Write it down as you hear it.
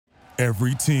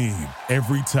Every team,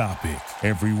 every topic,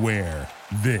 everywhere.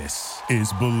 This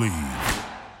is Believe.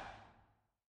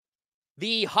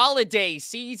 The holiday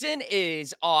season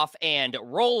is off and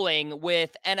rolling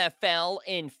with NFL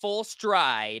in full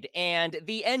stride and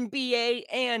the NBA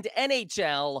and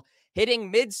NHL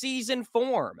hitting midseason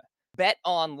form.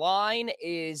 BetOnline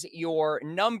is your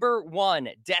number one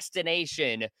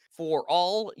destination for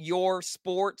all your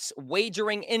sports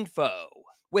wagering info.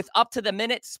 With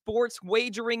up-to-the-minute sports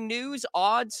wagering news,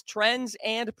 odds, trends,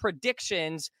 and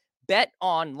predictions,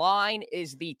 BetOnline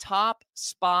is the top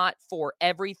spot for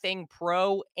everything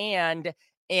pro and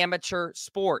amateur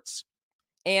sports.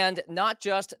 And not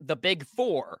just the big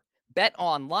four.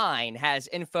 BetOnline has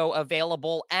info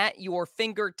available at your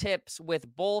fingertips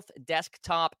with both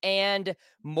desktop and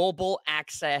mobile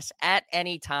access at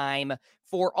any time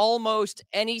for almost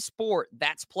any sport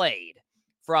that's played,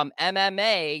 from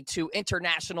MMA to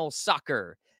international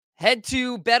soccer. Head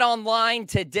to BetOnline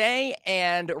today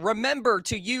and remember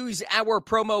to use our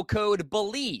promo code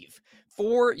BELIEVE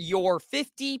for your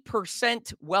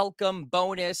 50% welcome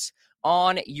bonus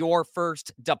on your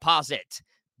first deposit.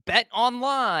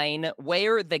 BetOnline,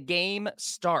 where the game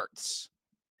starts.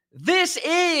 This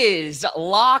is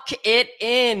Lock It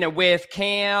In with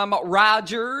Cam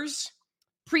Rogers,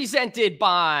 presented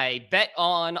by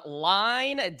BetOnline.ag.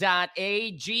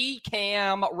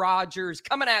 Cam Rogers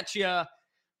coming at you.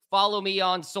 Follow me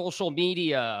on social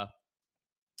media.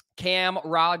 Cam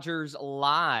Rogers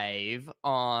Live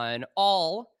on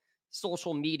all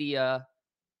social media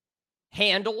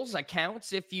handles,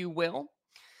 accounts, if you will.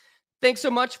 Thanks so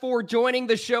much for joining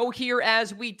the show here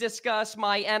as we discuss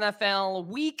my NFL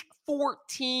Week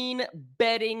 14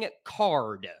 betting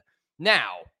card.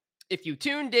 Now, if you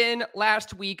tuned in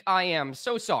last week, I am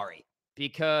so sorry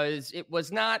because it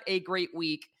was not a great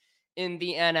week in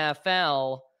the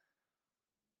NFL.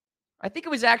 I think it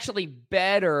was actually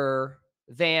better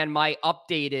than my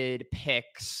updated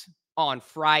picks on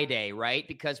Friday, right?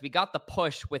 Because we got the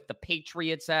push with the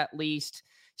Patriots at least.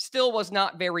 Still was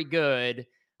not very good.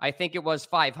 I think it was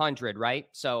 500, right?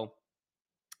 So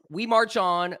we march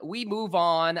on. We move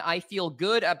on. I feel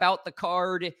good about the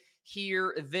card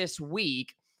here this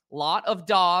week. Lot of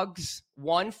dogs,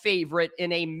 one favorite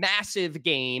in a massive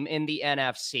game in the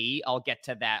NFC. I'll get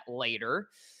to that later.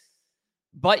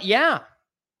 But yeah,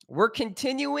 we're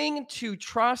continuing to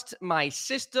trust my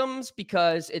systems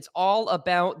because it's all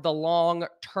about the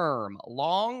long-term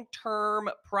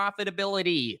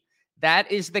profitability. That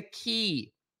is the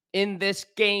key in this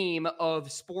game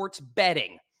of sports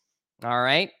betting. All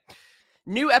right.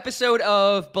 New episode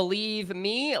of Believe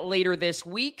Me later this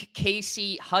week.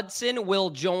 Casey Hudson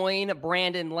will join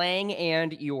Brandon Lang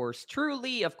and yours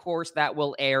truly. Of course, that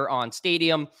will air on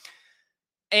Stadium.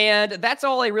 And that's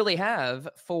all I really have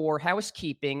for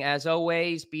housekeeping. As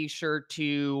always, be sure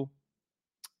to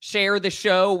share the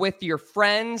show with your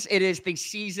friends. It is the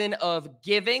season of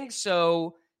giving,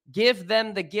 so give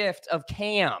them the gift of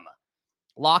Cam.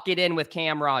 Lock it in with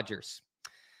Cam Rogers.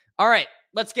 All right,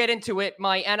 let's get into it.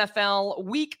 My NFL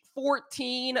Week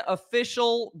 14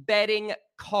 official betting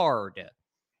card.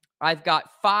 I've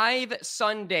got 5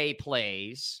 Sunday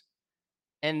plays.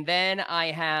 And then I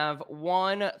have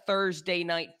 1 Thursday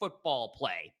night football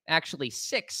play. Actually,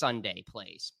 6 Sunday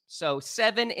plays. So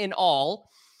 7 in all.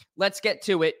 Let's get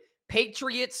to it.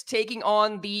 Patriots taking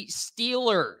on the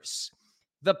Steelers.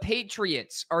 The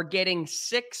Patriots are getting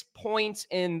 6 points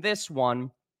in this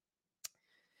one.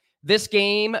 This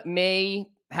game may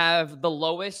have the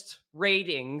lowest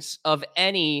ratings of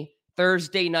any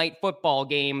Thursday night football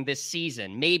game this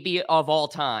season, maybe of all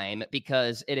time,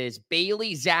 because it is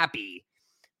Bailey Zappi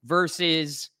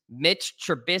versus Mitch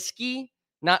Trubisky.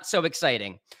 Not so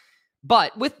exciting.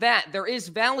 But with that, there is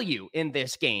value in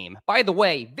this game. By the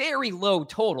way, very low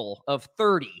total of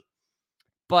 30.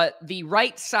 But the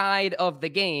right side of the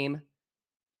game,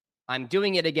 I'm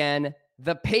doing it again,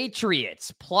 the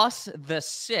Patriots plus the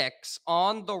 6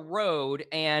 on the road,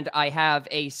 and I have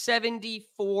a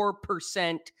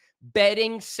 74%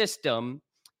 betting system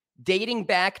dating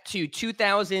back to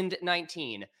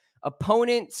 2019.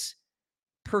 Opponents'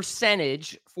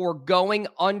 percentage for going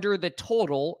under the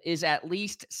total is at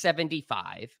least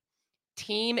 75.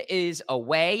 Team is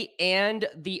away and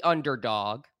the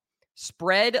underdog.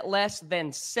 Spread less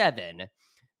than 7.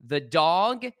 The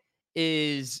dog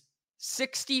is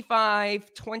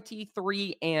 65,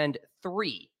 23, and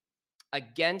 3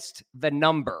 against the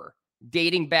number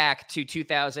dating back to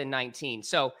 2019.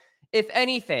 So if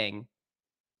anything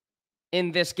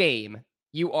in this game,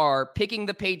 you are picking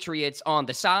the Patriots on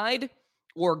the side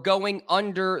or going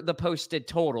under the posted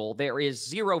total. There is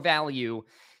zero value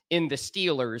in the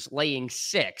Steelers laying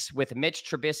 6 with Mitch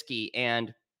Trubisky,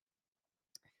 and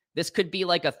this could be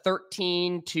like a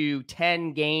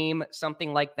 13-10 game,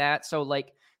 something like that. So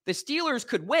like the Steelers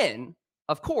could win,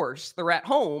 of course, they're at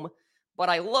home, but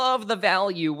I love the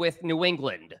value with New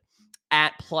England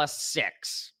at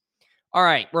 +6. All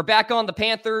right, we're back on the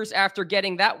Panthers after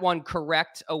getting that one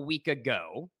correct a week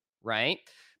ago, right?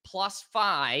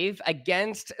 +5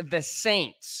 against the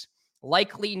Saints.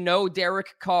 Likely no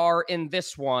Derek Carr in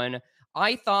this one.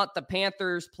 I thought the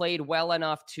Panthers played well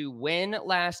enough to win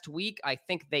last week. I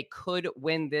think they could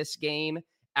win this game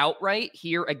outright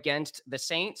here against the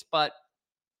Saints, but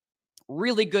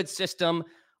really good system,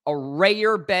 a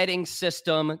rare betting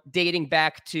system dating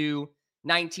back to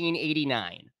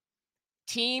 1989.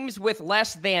 Teams with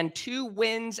less than 2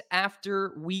 wins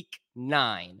after week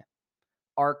 9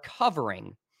 are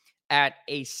covering at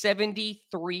a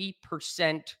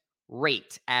 73%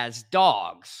 rate as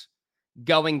dogs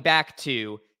going back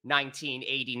to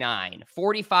 1989,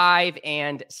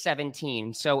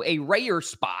 45-17. So a rare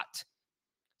spot,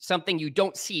 something you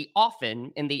don't see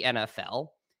often in the NFL.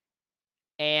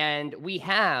 And we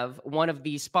have one of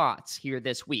these spots here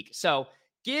this week. So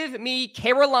give me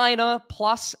Carolina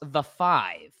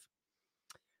 +5.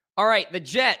 All right, the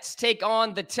Jets take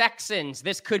on the Texans.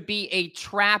 This could be a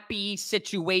trappy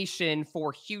situation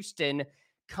for Houston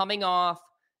coming off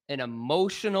an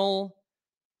emotional,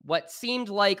 what seemed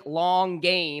like long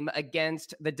game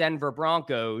against the Denver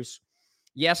Broncos.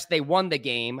 Yes, they won the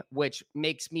game, which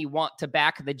makes me want to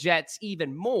back the Jets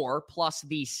even more, plus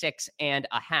the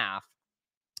 6.5.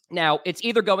 Now, it's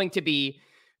either going to be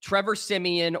Trevor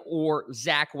Siemian or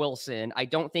Zach Wilson. I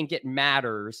don't think it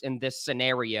matters in this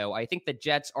scenario. I think the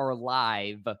Jets are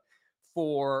live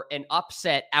for an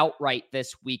upset outright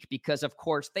this week because, of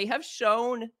course, they have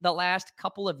shown the last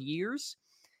couple of years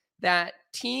that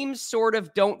teams sort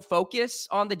of don't focus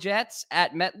on the Jets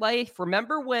at MetLife.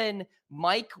 Remember when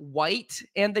Mike White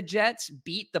and the Jets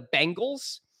beat the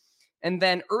Bengals? And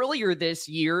then earlier this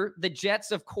year, the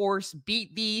Jets, of course,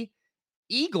 beat the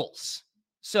Eagles.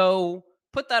 So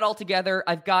put that all together,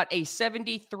 I've got a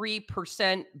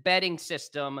 73% betting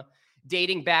system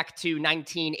dating back to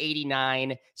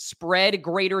 1989. Spread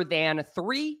greater than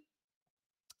 3.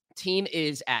 Team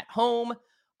is at home.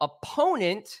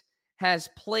 Opponent has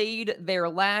played their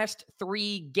last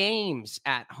 3 games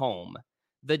at home.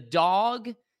 The dog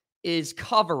is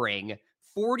covering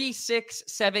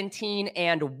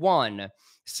 46-17-1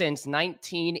 since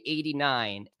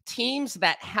 1989. Teams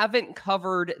that haven't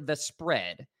covered the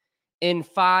spread in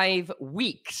 5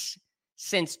 weeks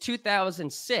since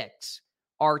 2006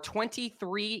 are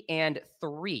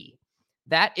 23-3.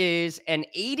 That is an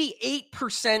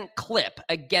 88% clip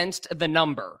against the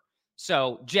number.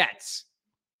 So, Jets.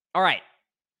 All right.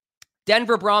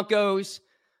 Denver Broncos,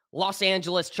 Los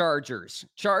Angeles Chargers.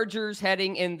 Chargers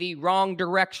heading in the wrong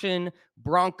direction.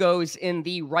 Broncos in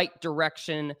the right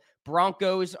direction.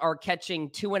 Broncos are catching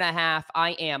 2.5.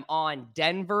 I am on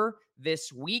Denver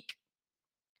this week.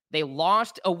 They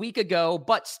lost a week ago,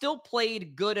 but still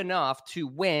played good enough to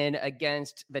win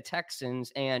against the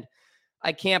Texans. And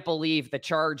I can't believe the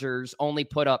Chargers only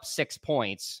put up 6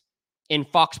 points in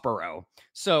Foxborough.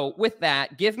 So with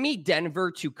that, give me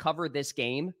Denver to cover this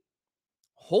game.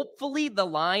 Hopefully the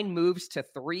line moves to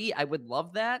 3. I would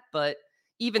love that, but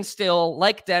even still,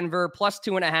 like Denver,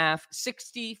 +2.5,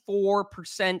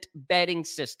 64% betting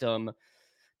system,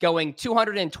 going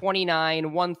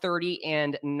 229, 130,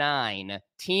 and 9.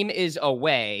 Team is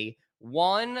away.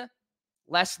 Won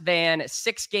less than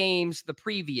 6 games the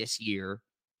previous year.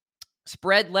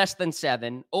 Spread less than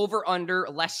 7. Over under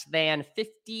less than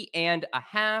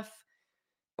 50.5.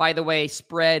 By the way,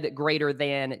 spread greater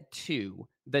than 2.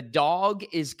 The dog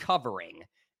is covering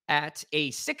at a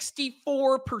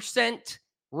 64%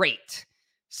 rate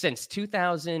since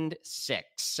 2006.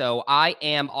 So I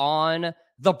am on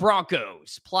the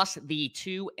Broncos plus the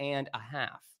 2.5.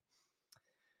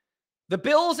 The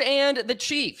Bills and the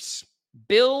Chiefs.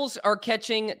 Bills are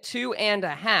catching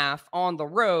 2.5 on the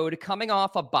road, coming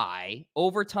off a bye,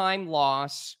 overtime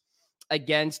loss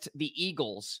against the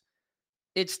Eagles.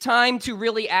 It's time to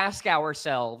really ask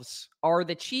ourselves, are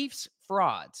the Chiefs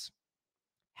frauds?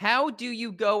 How do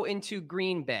you go into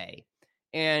Green Bay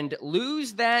and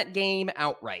lose that game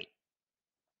outright?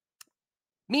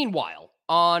 Meanwhile,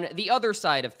 on the other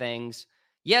side of things,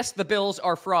 yes, the Bills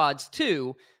are frauds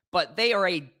too, but they are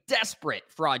a desperate,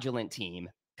 fraudulent team.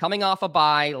 Coming off a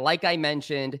bye, like I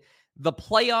mentioned, the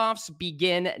playoffs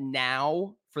begin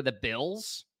now for the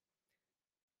Bills.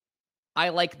 I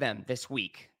like them this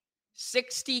week.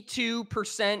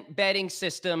 62% betting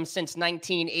system since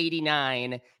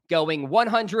 1989, going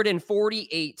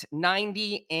 148,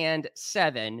 90, and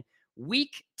 7.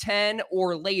 Week 10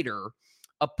 or later,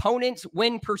 opponents'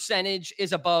 win percentage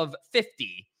is above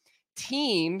 50.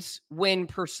 Teams' win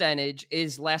percentage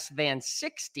is less than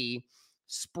 60.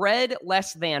 Spread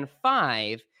less than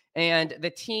 5. And the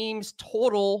team's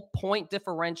total point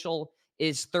differential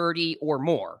is 30 or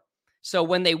more. So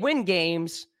when they win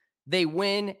games, they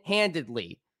win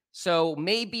handedly. So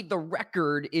maybe the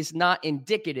record is not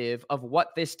indicative of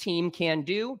what this team can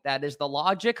do. That is the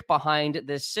logic behind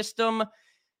this system.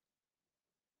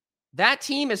 That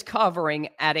team is covering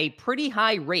at a pretty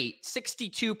high rate,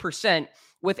 62%,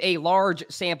 with a large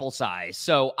sample size.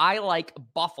 So I like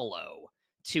Buffalo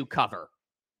to cover.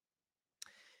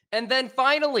 And then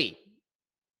finally,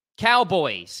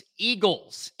 Cowboys,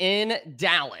 Eagles in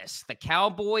Dallas. The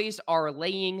Cowboys are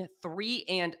laying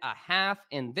 3.5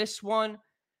 in this one.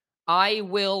 I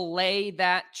will lay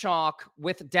that chalk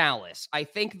with Dallas. I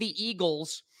think the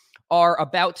Eagles are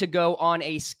about to go on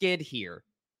a skid here.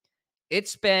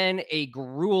 It's been a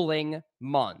grueling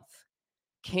month.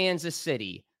 Kansas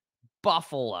City,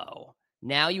 Buffalo.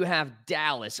 Now you have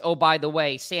Dallas. Oh, by the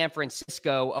way, San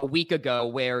Francisco a week ago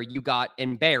where you got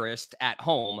embarrassed at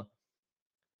home.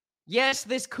 Yes,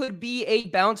 this could be a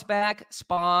bounce back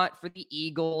spot for the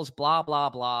Eagles, blah, blah,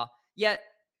 blah. Yet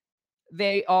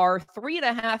they are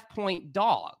 3.5-point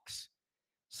dogs.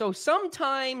 So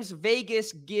sometimes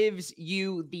Vegas gives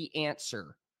you the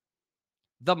answer.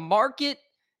 The market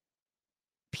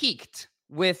peaked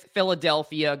with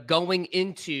Philadelphia going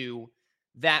into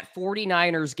that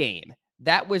 49ers game.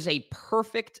 That was a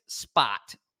perfect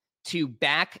spot to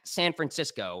back San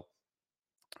Francisco.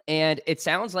 And it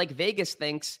sounds like Vegas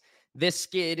thinks this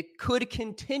skid could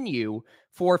continue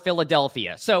for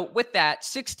Philadelphia. So with that,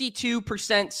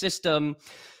 62% system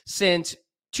since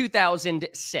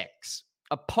 2006.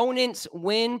 Opponents'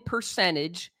 win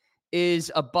percentage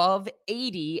is above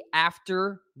 80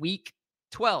 after week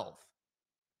 12.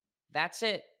 That's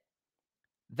it.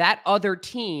 That other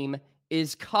team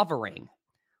is covering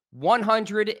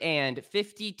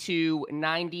 152,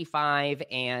 95,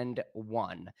 and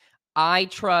 1. I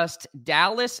trust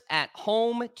Dallas at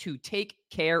home to take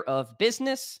care of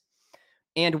business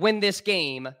and win this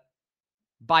game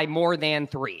by more than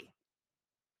 3.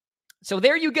 So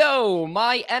there you go,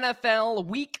 my NFL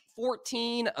Week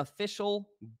 14 official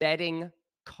betting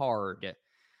card.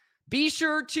 Be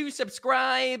sure to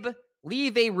subscribe,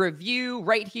 leave a review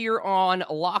right here on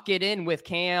Lock It In with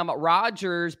Cam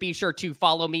Rogers. Be sure to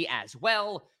follow me as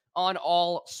well on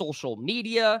all social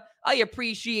media. I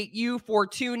appreciate you for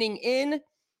tuning in.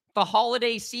 The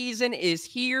holiday season is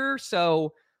here,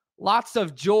 so lots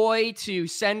of joy to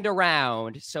send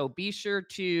around. So be sure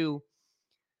to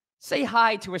say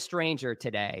hi to a stranger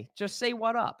today. Just say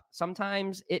what up.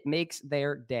 Sometimes it makes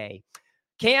their day.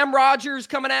 Cam Rogers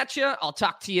coming at you. I'll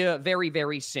talk to you very,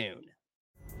 very soon.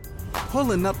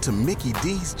 Pulling up to Mickey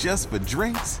D's just for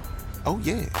drinks? Oh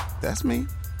yeah, that's me.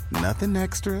 Nothing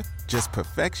extra, just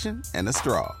perfection and a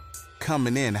straw.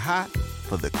 Coming in hot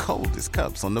for the coldest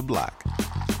cups on the block.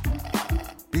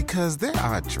 Because there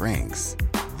are drinks.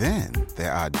 Then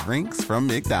there are drinks from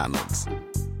McDonald's.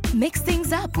 Mix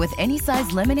things up with any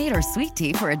size lemonade or sweet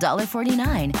tea for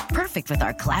 $1.49. Perfect with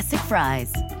our classic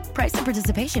fries. Price and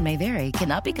participation may vary.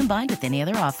 Cannot be combined with any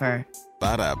other offer.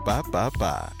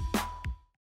 Ba-da-ba-ba-ba.